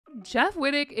Jeff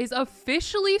Wittek is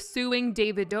officially suing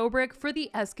David Dobrik for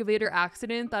the excavator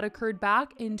accident that occurred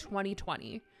back in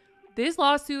 2020. This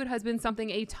lawsuit has been something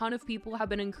a ton of people have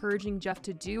been encouraging Jeff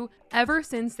to do ever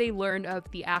since they learned of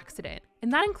the accident.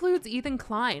 And that includes Ethan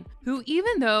Klein, who,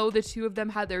 even though the two of them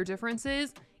had their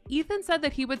differences, Ethan said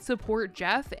that he would support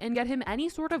Jeff and get him any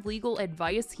sort of legal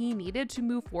advice he needed to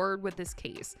move forward with this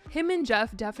case. Him and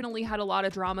Jeff definitely had a lot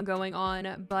of drama going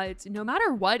on, but no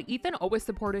matter what, Ethan always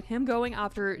supported him going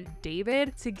after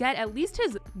David to get at least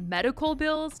his medical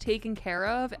bills taken care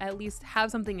of, at least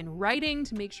have something in writing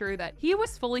to make sure that he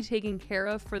was fully taken care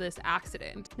of for this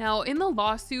accident. Now, in the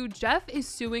lawsuit, Jeff is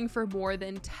suing for more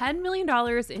than $10 million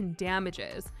in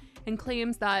damages, and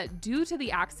claims that due to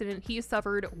the accident, he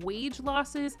suffered wage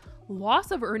losses, loss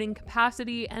of earning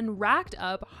capacity, and racked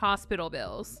up hospital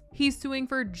bills. He's suing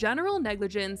for general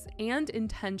negligence and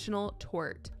intentional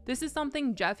tort. This is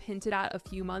something Jeff hinted at a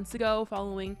few months ago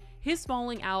following his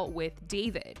falling out with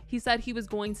David. He said he was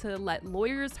going to let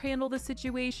lawyers handle the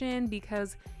situation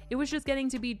because it was just getting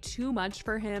to be too much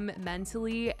for him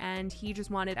mentally, and he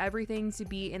just wanted everything to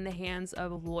be in the hands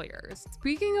of lawyers.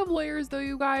 Speaking of lawyers though,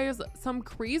 you guys, some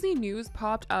crazy news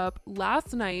popped up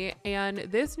last night, and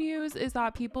this news is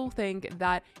that people think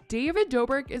that David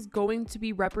Dobrik is going to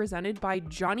be represented by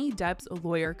Johnny Depp's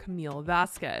lawyer, Camille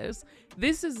Vasquez.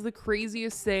 This is the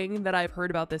craziest thing that I've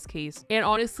heard about this case, and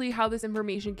honestly, how this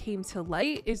information came to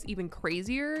light is even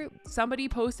crazier. Somebody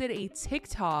posted a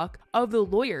TikTok of the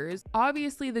lawyers.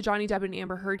 Obviously, the Johnny Depp and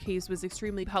Amber Heard case was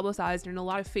extremely publicized, and a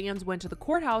lot of fans went to the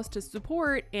courthouse to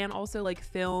support and also like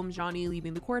film Johnny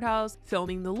leaving the courthouse,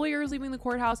 filming the lawyers leaving the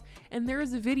courthouse. And there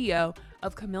is a video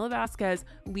of Camila Vasquez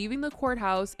leaving the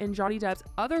courthouse, and Johnny Depp's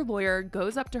other lawyer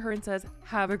goes up to her and says,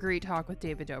 "Have a great talk with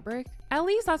David Dobrik." At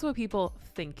least that's what people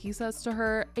think he says to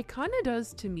her. It kind of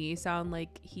does to me sound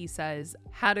like he says,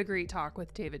 "Had a great talk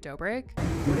with David Dobrik."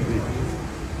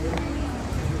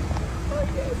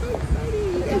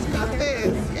 It's got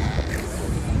this,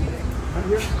 yes. I'm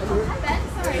here. Hi,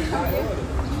 Ben. Sorry, how are you?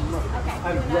 Okay.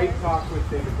 I had a great talk with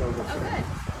David Dobrik. Oh, good.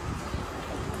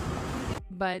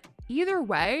 But either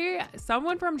way,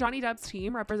 someone from Johnny Depp's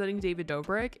team representing David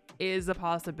Dobrik is a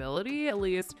possibility. At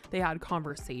least they had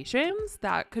conversations.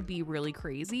 That could be really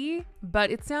crazy.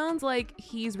 But it sounds like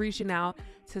he's reaching out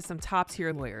to some top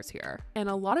tier lawyers here. And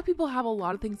a lot of people have a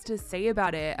lot of things to say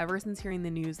about it ever since hearing the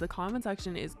news. The comment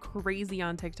section is crazy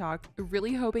on TikTok,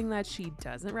 really hoping that she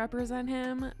doesn't represent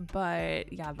him.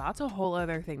 But yeah, that's a whole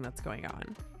other thing that's going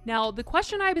on. Now, the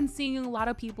question I've been seeing a lot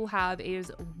of people have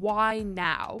is, why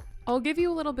now? I'll give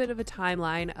you a little bit of a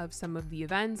timeline of some of the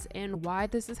events and why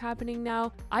this is happening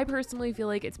now. I personally feel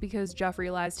like it's because Jeff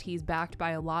realized he's backed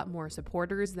by a lot more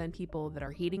supporters than people that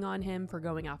are hating on him for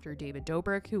going after David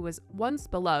Dobrik, who was once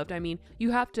beloved. I mean,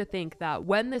 you have to think that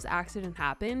when this accident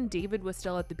happened, David was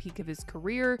still at the peak of his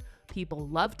career. People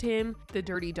loved him. The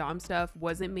dirty Dom stuff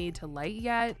wasn't made to light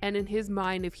yet. And in his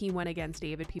mind, if he went against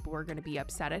David, people were going to be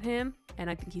upset at him. And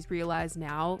I think he's realized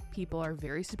now people are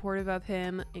very supportive of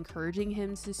him, encouraging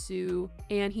him to sue.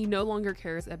 And he no longer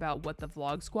cares about what the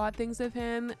vlog squad thinks of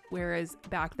him. Whereas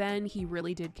back then he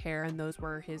really did care, and those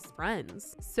were his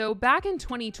friends. So back in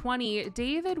 2020,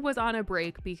 David was on a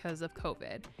break because of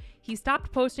COVID. He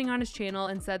stopped posting on his channel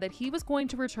and said that he was going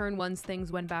to return once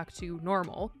things went back to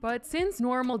normal. But since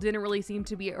normal didn't really seem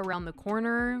to be around the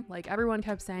corner, like everyone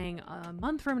kept saying, a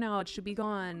month from now it should be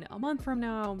gone, a month from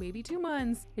now, maybe 2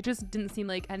 months. It just didn't seem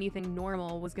like anything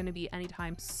normal was going to be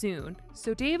anytime soon.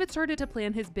 So David started to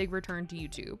plan his big return to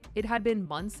YouTube. It had been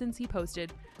months since he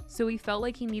posted, so he felt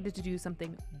like he needed to do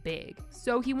something big.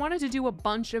 So he wanted to do a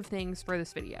bunch of things for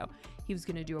this video. He was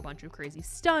going to do a bunch of crazy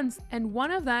stunts, and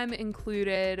one of them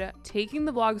included taking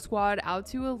the vlog squad out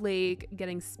to a lake,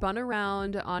 getting spun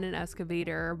around on an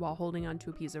excavator while holding onto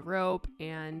a piece of rope,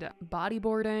 and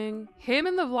bodyboarding. Him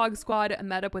and the vlog squad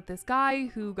met up with this guy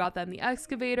who got them the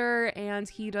excavator, and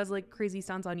he does like crazy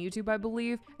stunts on YouTube, I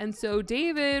believe. And so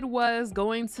David was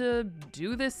going to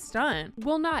do this stunt.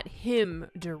 Well, not him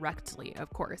directly,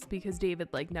 of course, because David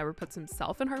like never puts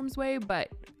himself in harm's way, but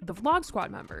the vlog squad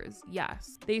members,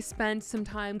 yes. They spent some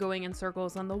time going in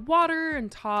circles on the water,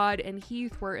 and Todd and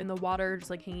Heath were in the water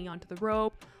just like hanging onto the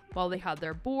rope while they had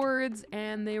their boards,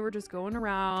 and they were just going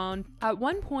around. At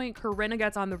one point, Corinna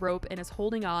gets on the rope and is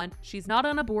holding on. She's not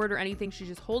on a board or anything, she's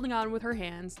just holding on with her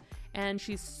hands, and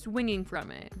she's swinging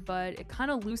from it, but it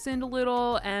kind of loosened a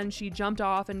little and she jumped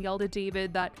off and yelled at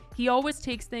David that he always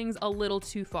takes things a little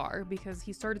too far, because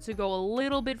he started to go a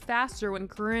little bit faster when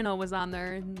Corinna was on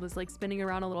there and was like spinning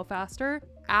around a little faster.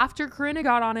 After Corinna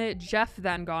got on it, Jeff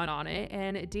then got on it,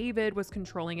 and David was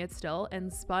controlling it still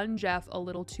and spun Jeff a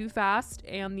little too fast,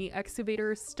 and the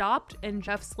excavator stopped and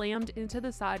Jeff slammed into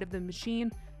the side of the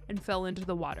machine and fell into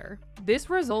the water. This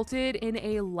resulted in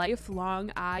a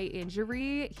lifelong eye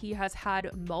injury. He has had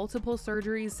multiple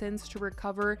surgeries since to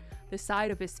recover the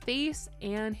side of his face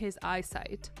and his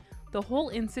eyesight. The whole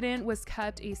incident was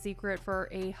kept a secret for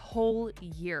a whole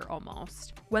year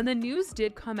almost. When the news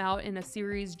did come out in a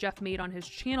series Jeff made on his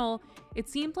channel, it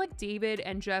seemed like David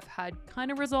and Jeff had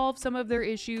kind of resolved some of their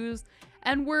issues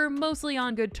and were mostly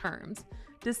on good terms.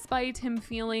 Despite him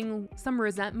feeling some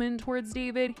resentment towards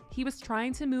David, he was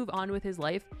trying to move on with his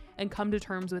life and come to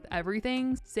terms with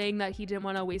everything, saying that he didn't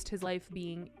want to waste his life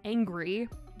being angry.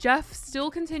 Jeff still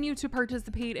continued to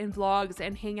participate in vlogs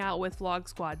and hang out with Vlog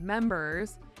Squad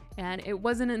members, and it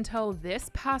wasn't until this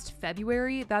past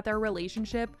February that their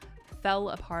relationship fell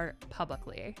apart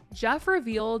publicly. Jeff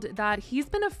revealed that he's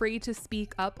been afraid to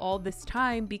speak up all this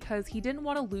time because he didn't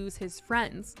want to lose his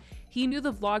friends. He knew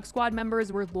the Vlog Squad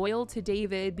members were loyal to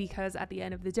David because at the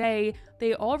end of the day,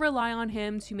 they all rely on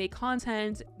him to make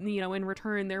content. In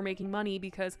return, they're making money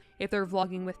because if they're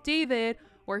vlogging with David,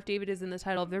 or if David is in the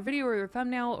title of their video or their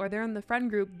thumbnail, or they're in the friend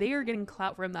group, they are getting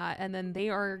clout from that, and then they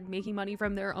are making money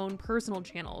from their own personal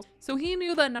channels. So he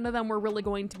knew that none of them were really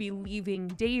going to be leaving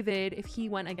David if he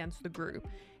went against the group.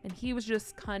 And he was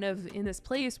just kind of in this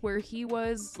place where he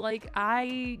was like,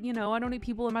 I don't need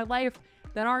people in my life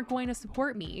that aren't going to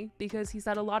support me, because he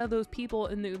said a lot of those people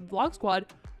in the Vlog Squad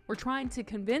were trying to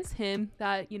convince him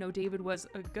that, David was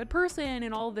a good person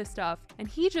and all of this stuff. And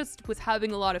he just was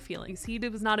having a lot of feelings. He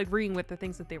was not agreeing with the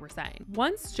things that they were saying.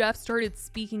 Once Jeff started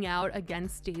speaking out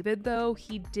against David, though,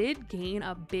 he did gain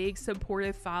a big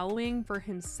supportive following for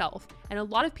himself. And a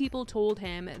lot of people told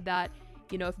him that,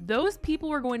 if those people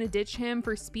were going to ditch him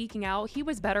for speaking out, he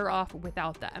was better off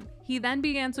without them. He then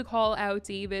began to call out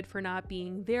David for not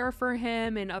being there for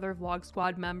him and other Vlog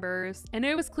Squad members, and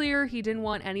it was clear he didn't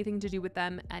want anything to do with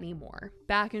them anymore.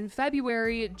 Back in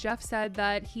February, Jeff said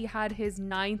that he had his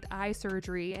 9th eye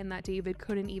surgery and that David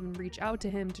couldn't even reach out to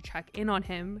him to check in on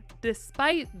him,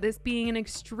 despite this being an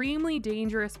extremely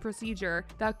dangerous procedure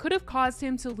that could have caused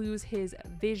him to lose his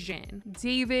vision.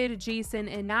 David, Jason,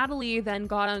 and Natalie then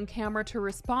got on camera to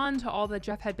respond to all that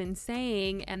Jeff had been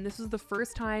saying, and this was the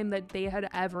first time that they had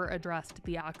ever addressed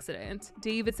the accident.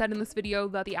 David said in this video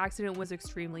that the accident was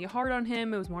extremely hard on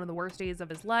him. It was one of the worst days of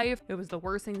his life. It was the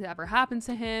worst thing to ever happen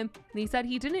to him. And he said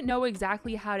he didn't know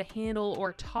exactly how to handle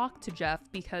or talk to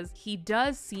Jeff because he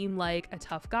does seem like a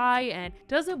tough guy and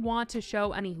doesn't want to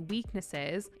show any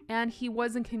weaknesses. And he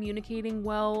wasn't communicating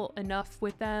well enough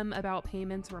with them about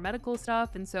payments for medical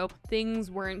stuff. And so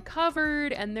things weren't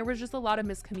covered and there was just a lot of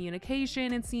miscommunication,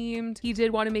 it seemed. He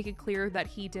did want to make it clear that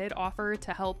he did offer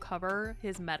to help cover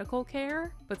his medical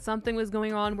care, but something was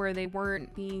going on where they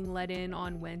weren't being let in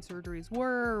on when surgeries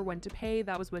were or when to pay.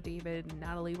 That was what David and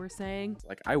Natalie were saying.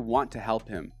 Like, I want to help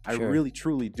him. I really,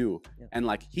 truly do. Yeah. And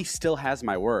like, he still has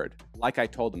my word. Like I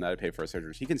told him that I'd pay for a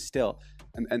surgery. He can still,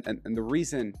 and the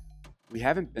reason we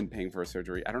haven't been paying for a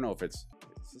surgery, I don't know if it's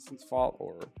his assistant's fault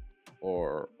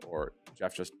or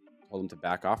Jeff just told him to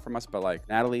back off from us, but like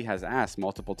Natalie has asked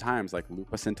multiple times, like,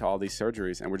 loop us into all these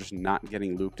surgeries, and we're just not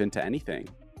getting looped into anything.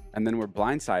 And then we're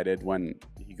blindsided when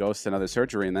he goes to another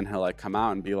surgery, and then he'll like come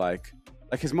out and be like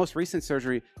his most recent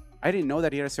surgery, I didn't know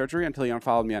that he had a surgery until he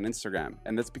unfollowed me on Instagram.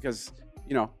 And that's because,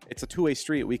 it's a two-way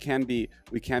street. We can be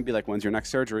like, when's your next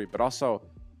surgery? But also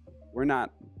no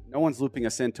one's looping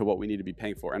us into what we need to be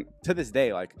paying for. And to this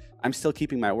day, like, I'm still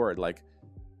keeping my word. Like,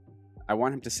 I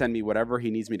want him to send me whatever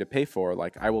he needs me to pay for.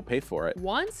 Like, I will pay for it.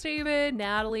 Once David,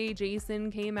 Natalie,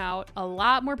 Jason came out, a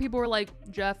lot more people were like,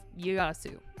 Jeff, you gotta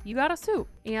sue. You gotta sue.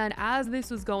 And as this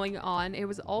was going on, it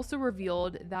was also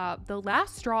revealed that the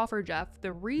last straw for Jeff,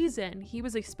 the reason he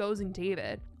was exposing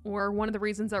David, or one of the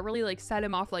reasons that really like set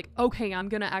him off, like, okay, I'm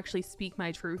gonna actually speak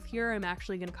my truth here. I'm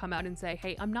actually gonna come out and say,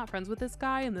 hey, I'm not friends with this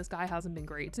guy and this guy hasn't been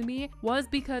great to me, was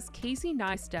because Casey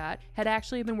Neistat had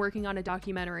actually been working on a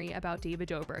documentary about David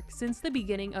Dobrik since the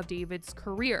beginning of David's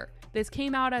career. This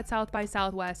came out at South by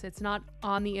Southwest. It's not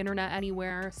on the internet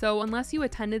anywhere. So unless you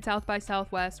attended South by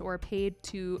Southwest or paid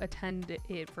to attend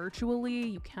it virtually,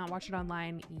 you can't watch it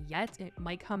online yet. It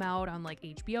might come out on like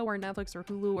HBO or Netflix or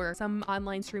Hulu or some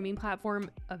online streaming platform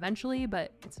eventually,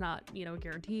 but it's not, you know,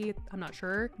 guaranteed. I'm not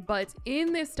sure. But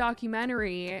in this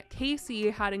documentary, Casey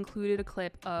had included a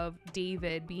clip of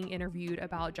David being interviewed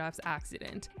about Jeff's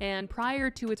accident. And prior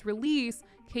to its release,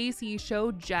 Casey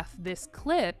showed Jeff this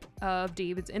clip of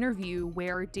David's interview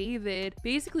where David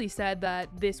basically said that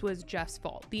this was Jeff's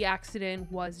fault. The accident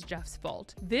was Jeff's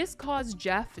fault. This caused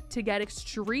Jeff to get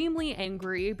extremely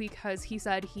angry because he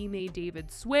said he made David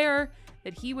swear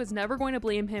that he was never going to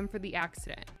blame him for the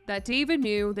accident. That David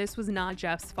knew this was not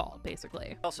Jeff's fault,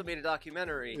 basically. Also made a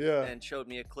documentary and showed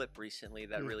me a clip recently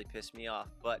that really pissed me off.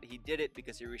 But he did it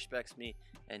because he respects me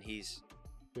and he's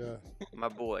my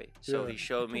boy. So he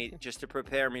showed me just to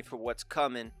prepare me for what's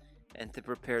coming and to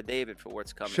prepare David for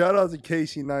what's coming. Shout out to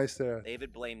Casey Neistat.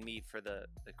 David blamed me for the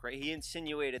he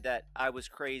insinuated that I was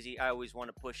crazy. I always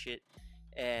want to push it.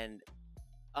 And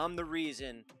I'm the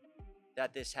reason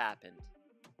that this happened.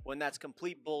 When that's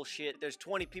complete bullshit. There's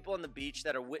 20 people on the beach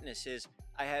that are witnesses.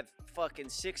 I have fucking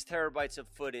 6 terabytes of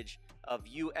footage of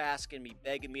you asking me,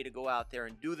 begging me to go out there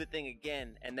and do the thing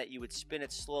again, and that you would spin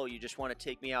it slow. You just want to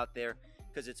take me out there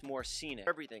because it's more scenic.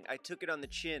 Everything. I took it on the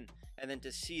chin, and then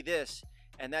to see this,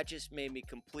 and that just made me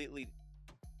completely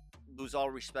lose all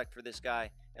respect for this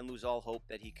guy and lose all hope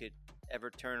that he could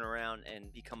ever turn around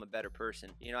and become a better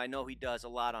person. You know, I know he does a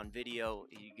lot on video.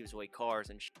 He gives away cars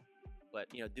and shit. But,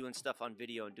 you know, doing stuff on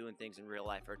video and doing things in real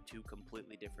life are 2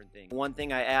 completely different things. One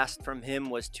thing I asked from him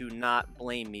was to not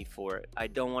blame me for it. I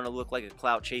don't want to look like a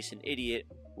clout-chasing idiot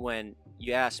when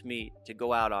you ask me to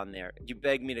go out on there. You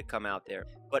beg me to come out there.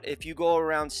 But if you go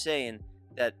around saying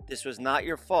that this was not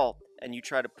your fault and you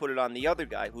try to put it on the other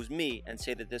guy, who's me, and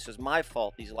say that this was my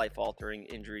fault, these life-altering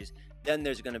injuries, then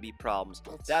there's going to be problems.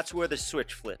 That's where the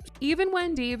switch flips. Even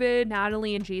when David,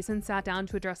 Natalie, and Jason sat down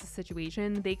to address the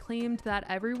situation, they claimed that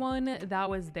everyone that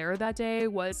was there that day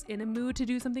was in a mood to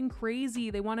do something crazy.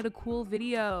 They wanted a cool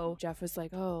video. Jeff was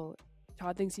like, oh,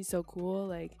 Todd thinks he's so cool.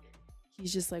 Like,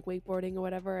 he's just like wakeboarding or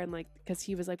whatever. And like, because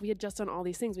he was like, we had just done all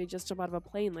these things. We had just jumped out of a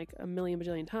plane like a million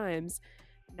bajillion times.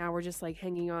 Now we're just like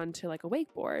hanging on to like a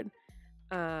wakeboard.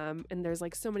 And there's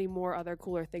like so many more other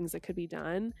cooler things that could be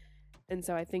done. And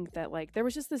so I think that like there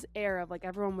was just this air of like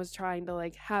everyone was trying to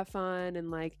like have fun and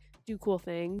like do cool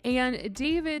things. And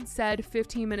David said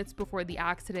 15 minutes before the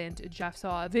accident, Jeff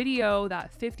saw a video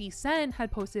that 50 Cent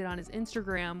had posted on his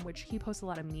Instagram, which he posts a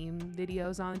lot of meme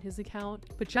videos on his account.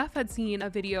 But Jeff had seen a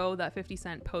video that 50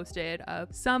 Cent posted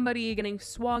of somebody getting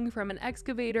swung from an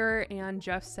excavator, and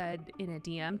Jeff said in a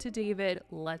DM to David,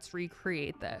 let's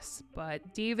recreate this.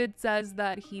 But David says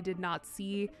that he did not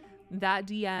see that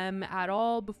DM at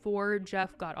all before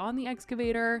Jeff got on the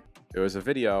excavator. It was a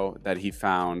video that he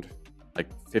found like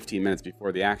 15 minutes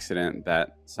before the accident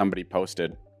that somebody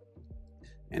posted,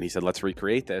 and he said, let's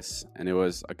recreate this. And it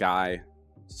was a guy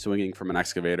swinging from an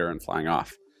excavator and flying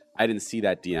off. I didn't see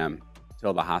that DM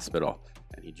till the hospital.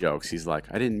 And he jokes, he's like,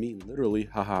 I didn't mean literally,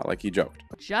 haha, like he joked.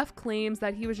 Jeff claims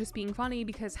that he was just being funny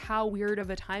because how weird of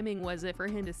a timing was it for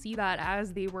him to see that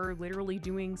as they were literally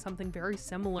doing something very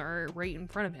similar right in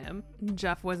front of him.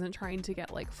 Jeff wasn't trying to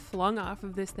get like flung off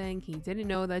of this thing. He didn't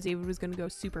know that David was going to go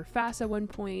super fast at one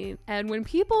point. And when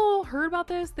people heard about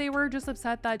this, they were just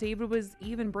upset that David was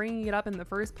even bringing it up in the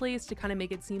first place to kind of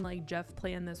make it seem like Jeff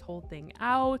planned this whole thing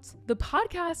out. The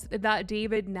podcast that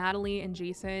David, Natalie, and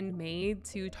Jason made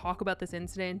to talk about this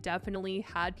incident definitely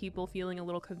had people feeling a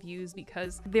little confused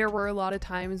because there were a lot of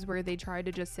times where they tried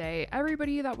to just say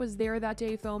everybody that was there that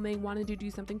day filming wanted to do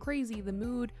something crazy. The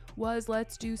mood was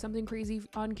let's do something crazy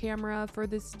on camera for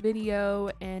this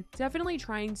video, and definitely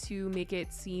trying to make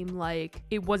it seem like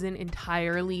it wasn't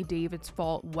entirely David's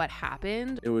fault what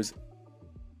happened. It was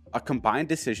a combined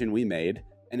decision we made,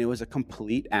 and it was a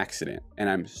complete accident. And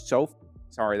I'm so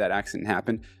sorry that accident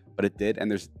happened, but it did, and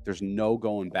there's no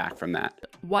going back from that.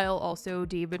 While also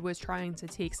David was trying to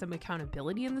take some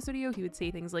accountability in this video, he would say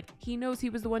things like, he knows he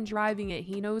was the one driving it.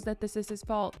 He knows that this is his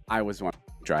fault. I was the one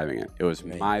driving it. It was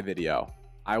my video.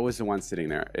 I was the one sitting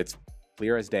there. It's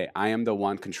clear as day. I am the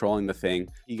one controlling the thing.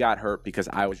 He got hurt because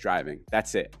I was driving.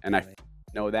 That's it. And I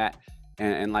know that.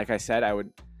 And like I said, I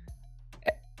would...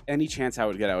 any chance I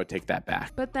would get, I would take that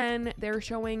back. But then they're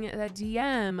showing that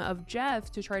DM of Jeff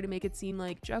to try to make it seem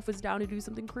like Jeff was down to do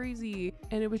something crazy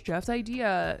and it was Jeff's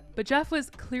idea. But Jeff was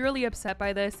clearly upset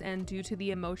by this, and due to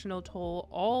the emotional toll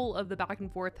all of the back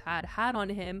and forth had on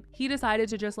him, he decided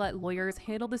to just let lawyers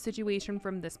handle the situation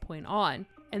from this point on.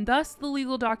 And thus the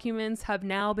legal documents have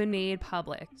now been made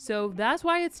public. So that's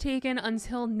why it's taken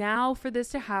until now for this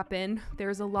to happen.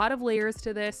 There's a lot of layers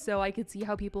to this, so I could see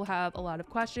how people have a lot of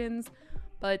questions.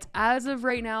 But as of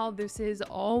right now, this is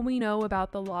all we know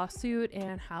about the lawsuit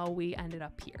and how we ended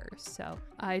up here. So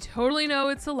I totally know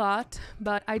it's a lot,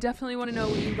 but I definitely want to know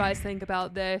what you guys think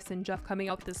about this and Jeff coming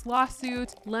out with this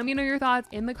lawsuit. Let me know your thoughts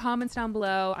in the comments down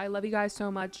below. I love you guys so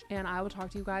much, and I will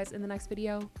talk to you guys in the next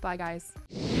video. Bye, guys.